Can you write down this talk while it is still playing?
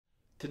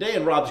Today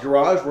in Robb's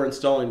garage, we're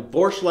installing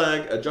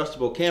Vorshlag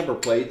adjustable camber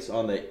plates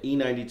on the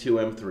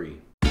E92 M3.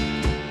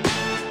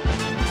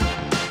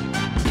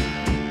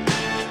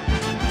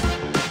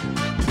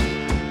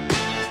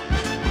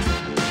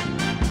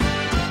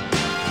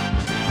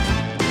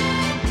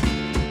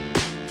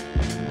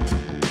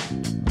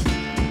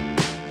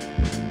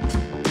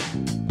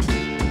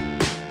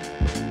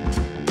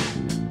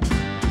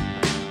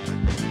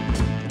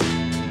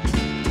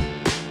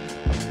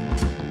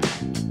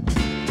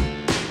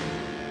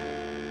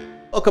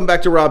 Welcome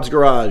back to Robb's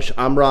garage.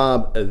 I'm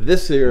Robb.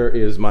 This here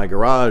is my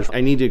garage.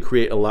 I need to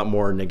create a lot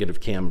more negative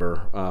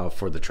camber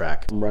for the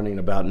track. I'm running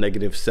about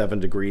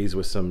 -7 degrees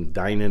with some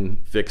Dinan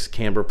fixed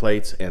camber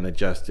plates, and it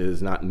just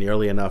is not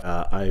nearly enough.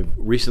 I've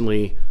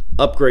recently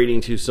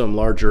upgrading to some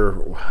larger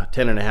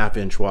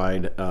 10.5-inch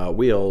wide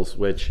wheels,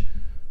 which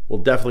will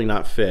definitely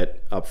not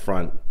fit up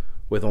front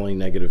with only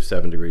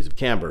 -7 degrees of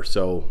camber.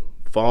 So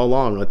follow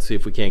along. Let's see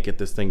if we can't get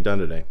this thing done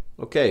today.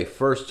 Okay,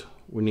 first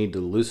we need to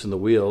loosen the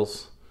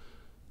wheels,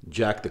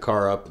 jack the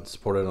car up, and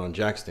support it on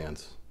jack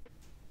stands.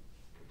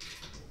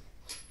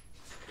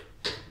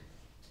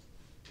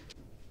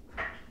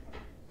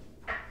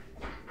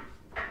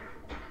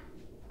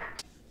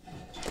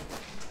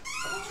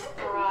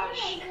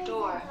 Garage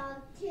door.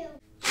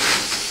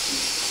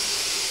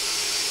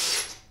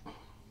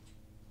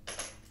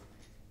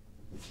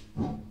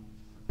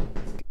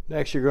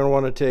 Next, you're going to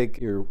want to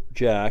take your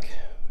jack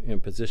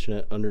and position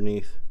it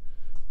underneath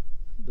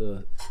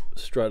the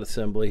strut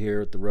assembly here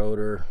at the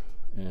rotor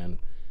and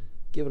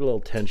give it a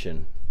little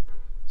tension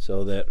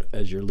so that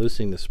as you're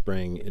loosening the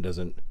spring, it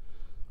doesn't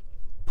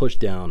push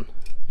down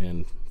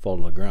and fall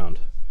to the ground.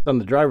 On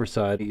the driver's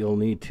side, you'll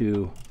need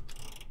to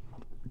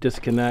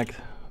disconnect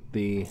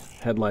the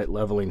headlight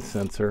leveling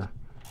sensor.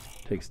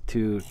 It takes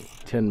two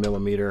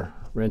 10mm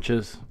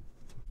wrenches.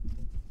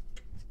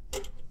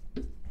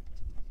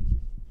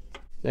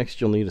 Next,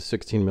 you'll need a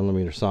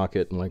 16mm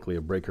socket and likely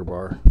a breaker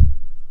bar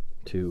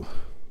to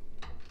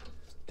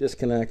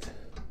disconnect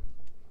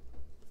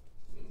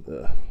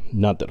the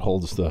nut that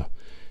holds the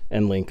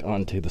end link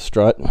onto the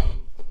strut.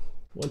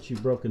 Once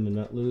you've broken the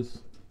nut loose,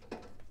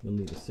 you'll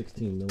need a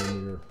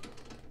 16mm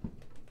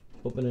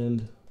open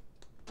end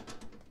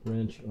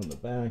wrench on the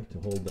back to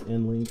hold the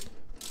end link,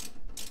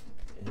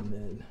 and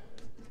then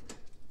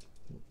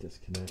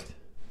disconnect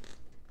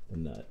the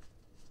nut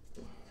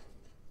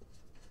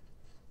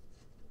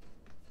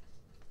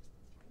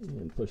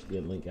and push the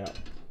end link out.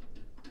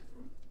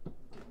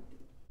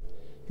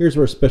 Here's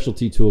where a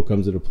specialty tool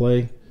comes into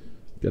play.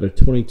 Got a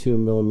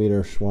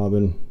 22mm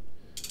Schwaben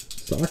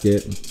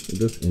socket with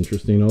this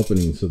interesting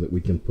opening so that we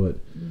can put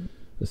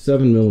a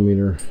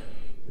 7mm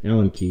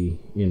Allen key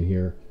in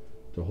here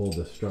to hold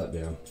the strut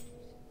down.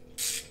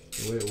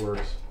 The way it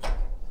works,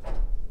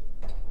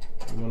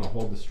 you want to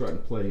hold the strut in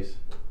place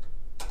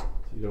so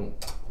you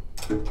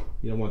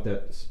don't want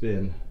that to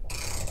spin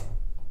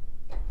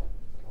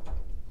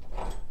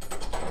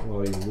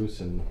while you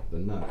loosen the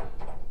nut.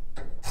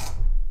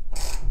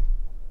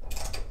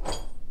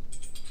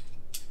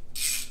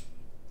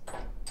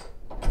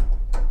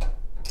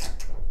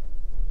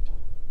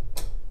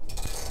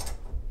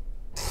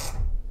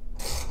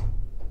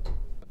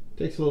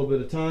 Takes a little bit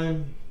of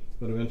time,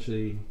 but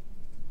eventually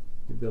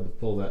you'll be able to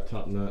pull that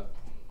top nut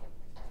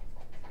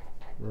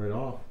right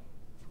off.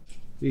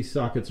 These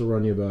sockets will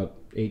run you about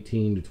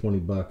 18 to 20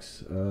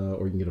 bucks,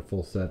 or you can get a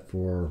full set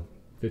for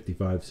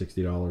 $55,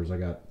 $60. I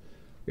got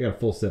a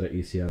full set at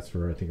ECS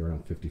for I think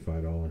around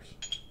 $55.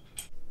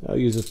 I'll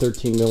use a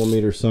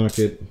 13mm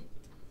socket,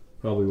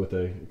 probably with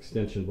an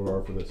extension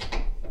bar for this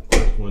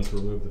first one to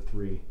remove the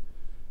 3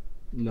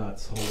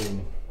 nuts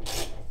holding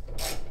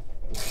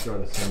the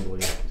strut assembly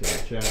to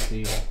the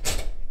chassis.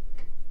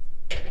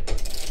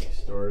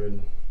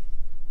 Started.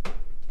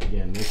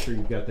 Again, make sure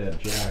you've got that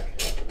jack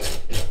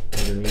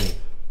underneath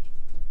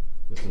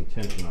with some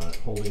tension on it,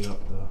 holding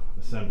up the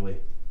assembly.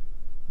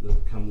 It'll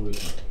come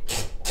loose.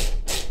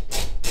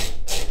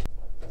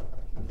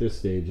 At this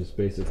stage, it's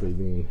basically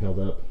being held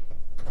up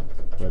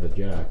by the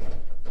jack.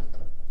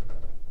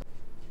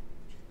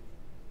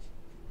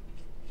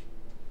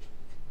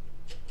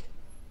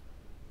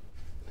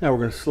 Now we're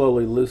going to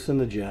slowly loosen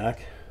the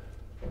jack.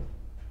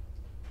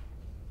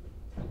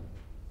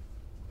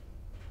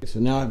 So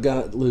now I've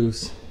got it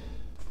loose.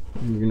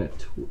 And you're going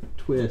to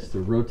twist or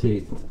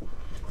rotate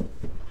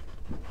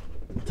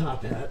the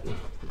top hat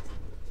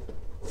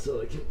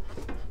so I can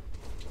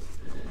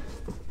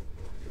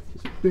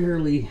just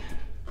barely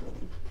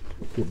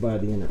get by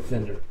the inner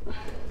fender.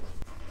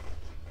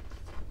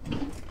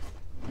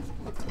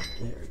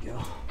 There we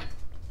go.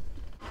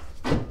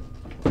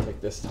 Take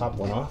this top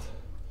one off,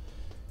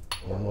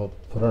 and we'll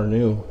put our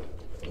new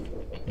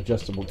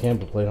adjustable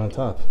camber plate on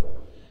top.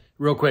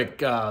 Real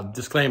quick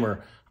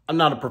disclaimer, I'm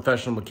not a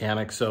professional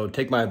mechanic, so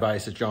take my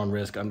advice at your own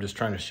risk. I'm just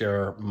trying to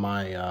share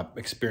my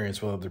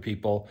experience with other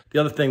people. The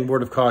other thing,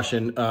 word of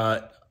caution,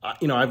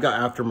 you know, I've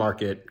got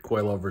aftermarket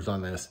coilovers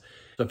on this.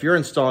 So if you're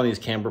installing these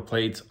camber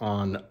plates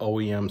on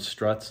OEM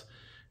struts,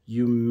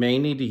 You may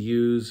need to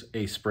use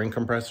a spring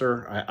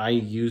compressor. I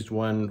used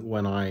one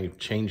when I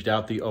changed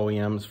out the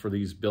OEMs for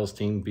these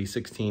Bilstein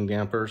V16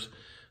 dampers.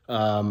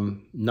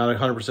 Not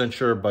 100%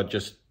 sure, but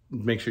just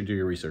make sure you do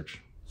your research.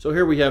 So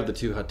here we have the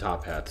two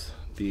top hats.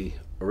 The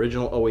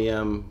original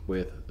OEM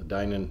with a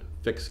Dinan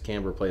fixed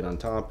camber plate on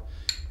top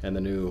and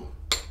the new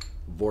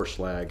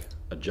Vorshlag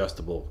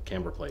adjustable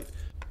camber plate.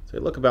 So they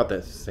look about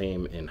the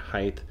same in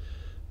height.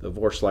 The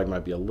Vorshlag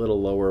might be a little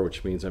lower,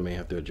 which means I may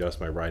have to adjust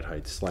my ride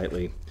height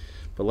slightly.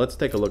 But let's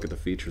take a look at the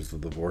features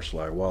of the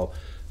Vorshlag. Well,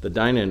 the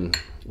Dinan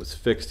was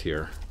fixed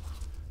here,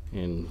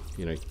 and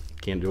you know, you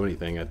can't do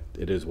anything.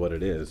 It is what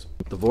it is.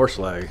 The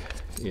Vorshlag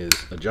is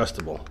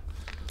adjustable.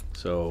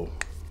 So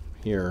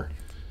here,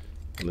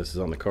 and this is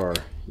on the car,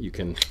 you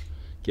can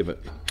give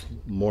it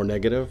more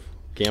negative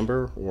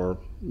camber or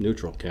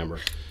neutral camber.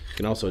 You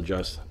can also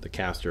adjust the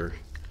caster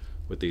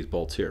with these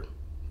bolts here.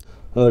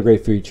 Another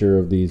great feature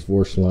of these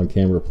Vorshlag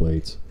camber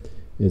plates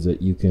is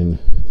that you can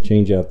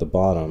change out the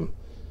bottom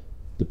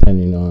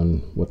depending on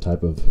what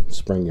type of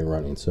spring you're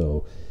running.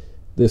 So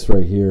this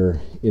right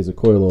here is a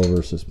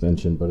coilover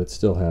suspension, but it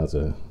still has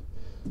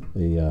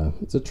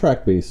it's a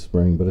track-based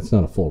spring, but it's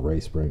not a full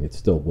race spring. It's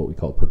still what we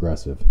call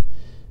progressive.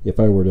 If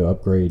I were to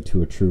upgrade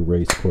to a true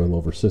race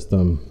coilover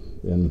system,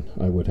 then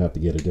I would have to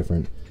get a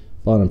different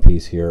bottom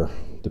piece here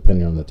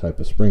depending on the type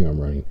of spring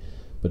I'm running.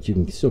 But you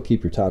can still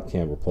keep your top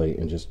camber plate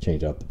and just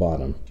change out the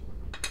bottom.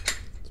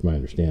 That's my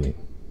understanding.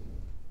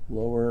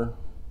 Lower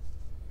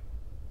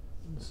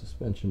the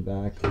suspension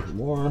back a little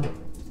more.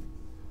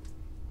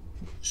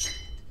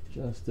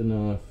 Just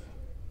enough.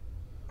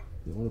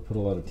 You don't want to put a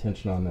lot of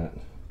tension on that.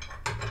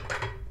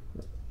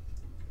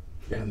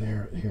 And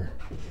there, here.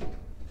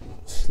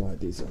 Slide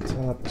these on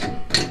top.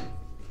 Just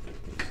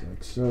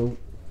like so.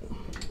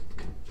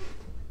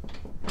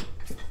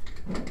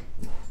 And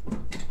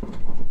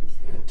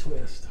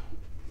twist.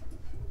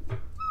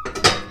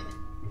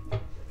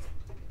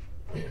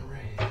 And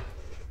right.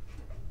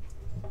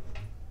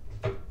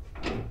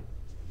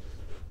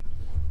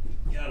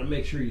 You gotta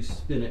make sure you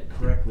spin it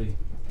correctly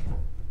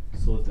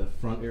so that the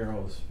front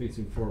arrow is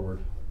facing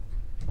forward.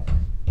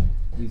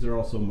 These are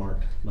also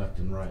marked left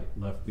and right,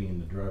 left being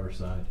the driver's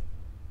side,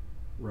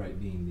 right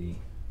being the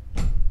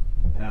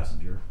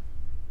passenger.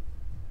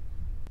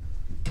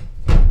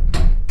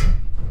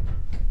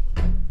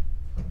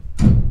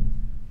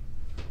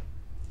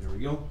 There we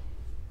go.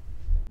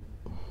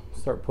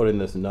 Start putting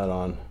this nut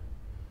on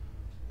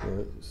where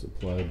it's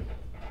applied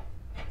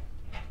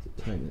to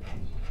tighten it,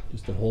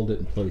 just to hold it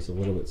in place a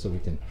little bit so we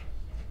can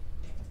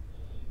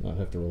not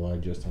have to rely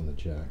just on the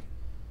jack.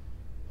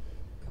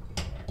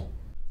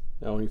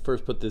 Now when you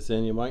first put this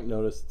in, you might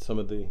notice some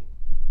of the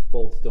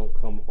bolts don't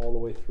come all the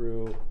way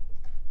through.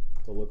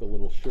 They'll look a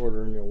little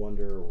shorter and you'll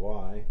wonder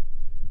why.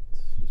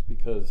 It's just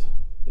because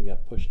they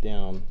got pushed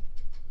down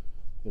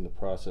in the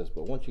process.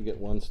 But once you get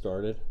one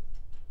started,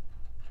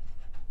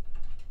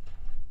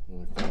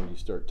 and I find you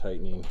start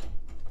tightening,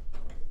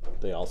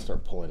 they all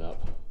start pulling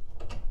up.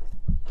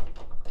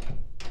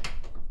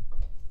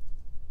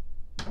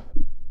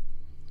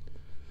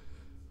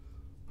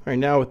 All right,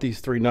 now with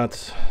these three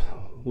nuts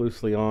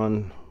loosely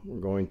on, we're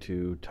going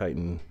to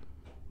tighten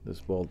this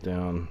bolt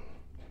down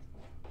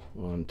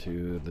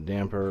onto the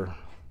damper.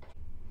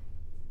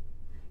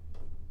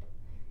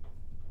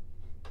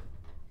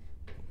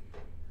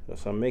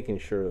 So I'm making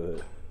sure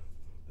that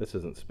this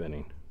isn't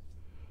spinning.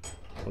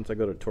 Once I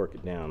go to torque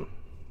it down,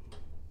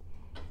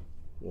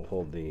 we'll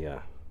hold the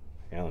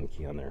Allen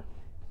key on there.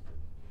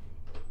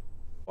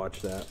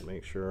 Watch that,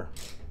 make sure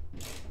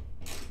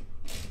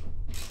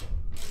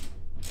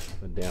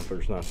the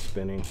damper's not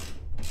spinning.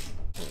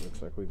 It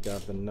looks like we've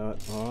got the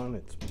nut on.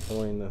 It's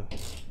pulling the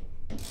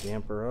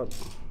damper up.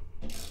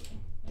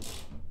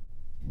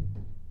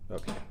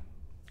 Okay,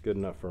 good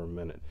enough for a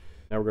minute.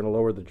 Now we're going to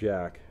lower the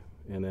jack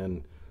and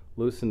then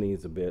loosen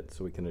these a bit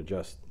so we can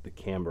adjust the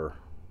camber,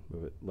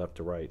 move it left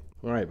to right.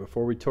 All right,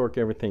 before we torque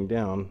everything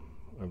down,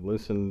 I've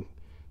loosened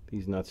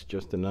these nuts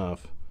just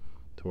enough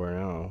to where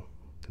now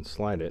I can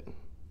slide it.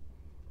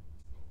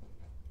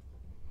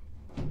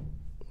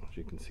 As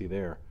you can see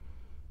there,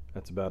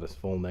 that's about as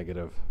full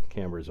negative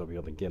camber as I'll be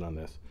able to get on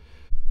this.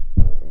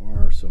 There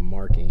are some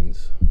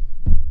markings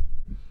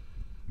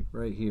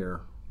right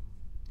here.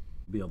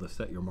 Be able to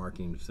set your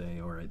marking to say,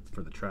 all right,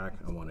 for the track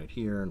I want it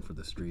here, and for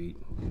the street,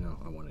 you know,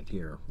 I want it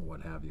here, or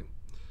what have you.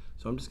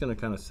 So I'm just going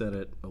to kind of set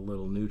it a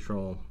little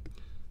neutral,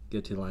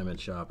 get to the alignment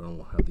shop, and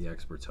we'll have the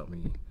experts help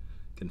me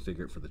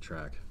configure it for the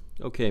track.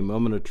 Okay,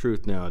 moment of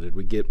truth now. Did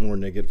we get more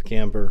negative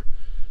camber?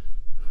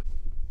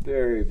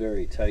 Very,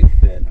 very tight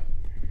fit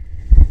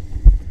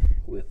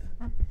with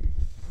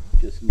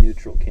just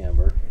neutral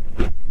camber.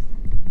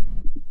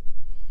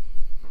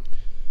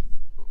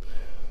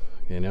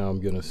 Okay, now I'm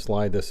going to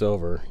slide this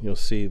over. You'll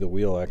see the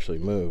wheel actually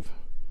move.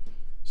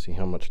 See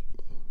how much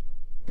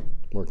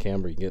more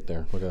camber you get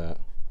there. Look at that.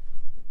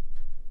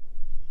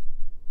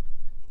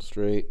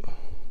 Straight.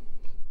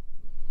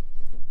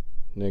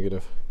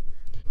 Negative.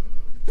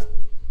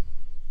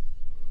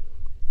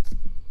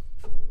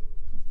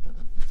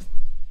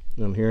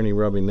 Don't hear any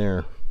rubbing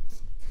there.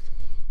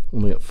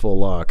 only at full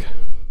lock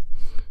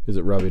is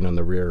it rubbing on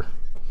the rear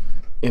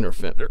inner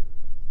fender.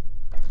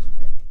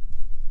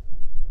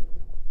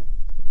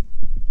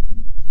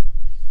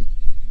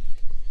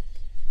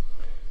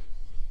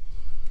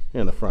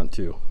 And the front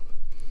too.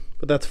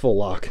 But that's full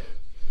lock.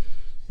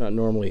 Not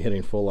normally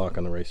hitting full lock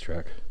on the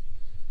racetrack.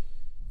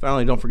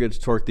 Finally, don't forget to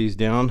torque these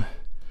down.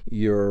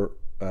 Your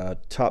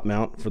top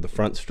mount for the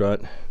front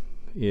strut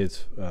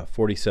is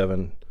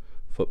 47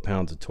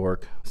 foot-pounds of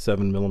torque,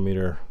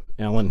 7mm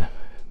Allen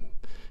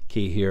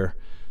key here,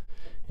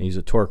 and use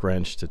a torque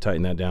wrench to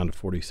tighten that down to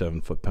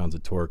 47 foot-pounds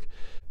of torque.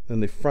 Then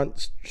the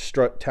front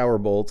strut tower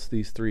bolts,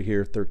 these three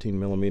here,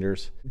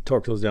 13mm,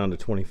 torque those down to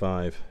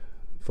 25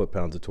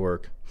 foot-pounds of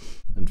torque.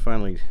 And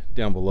finally,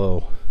 down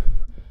below,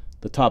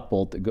 the top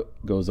bolt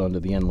that goes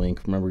onto the end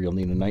link. Remember, you'll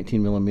need a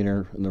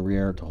 19mm in the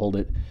rear to hold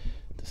it,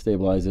 to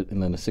stabilize it,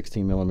 and then a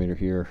 16mm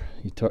here.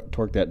 You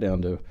torque that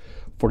down to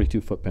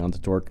 42 foot-pounds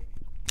of torque.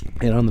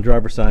 And on the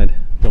driver's side,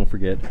 don't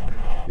forget,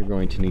 you're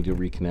going to need to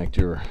reconnect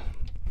your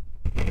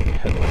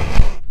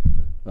headlight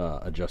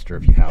adjuster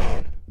if you have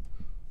one.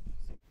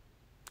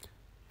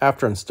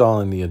 After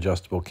installing the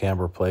adjustable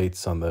camber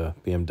plates on the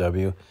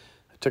BMW,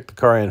 I took the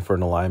car in for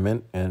an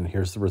alignment, and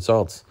here's the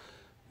results.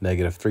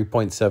 Negative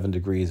 3.7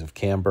 degrees of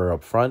camber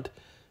up front.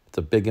 It's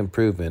a big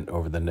improvement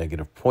over the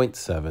negative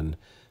 0.7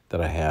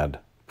 that I had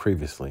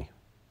previously.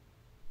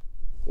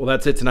 Well,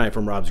 that's it tonight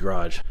from Robb's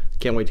Garage.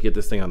 Can't wait to get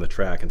this thing on the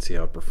track and see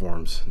how it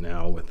performs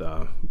now with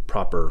a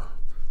proper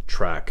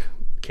track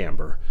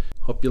camber.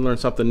 Hope you learned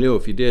something new.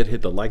 If you did,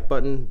 hit the like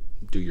button,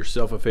 do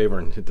yourself a favor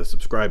and hit the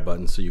subscribe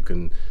button so you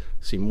can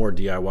see more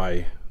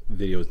DIY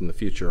videos in the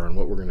future on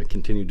what we're going to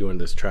continue doing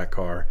this track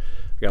car.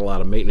 I got a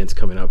lot of maintenance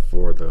coming up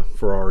for the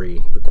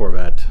Ferrari, the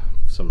Corvette,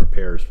 some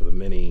repairs for the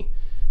Mini,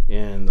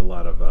 and a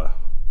lot of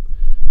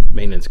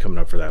maintenance coming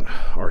up for that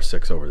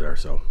R6 over there.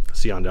 So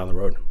see you on down the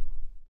road.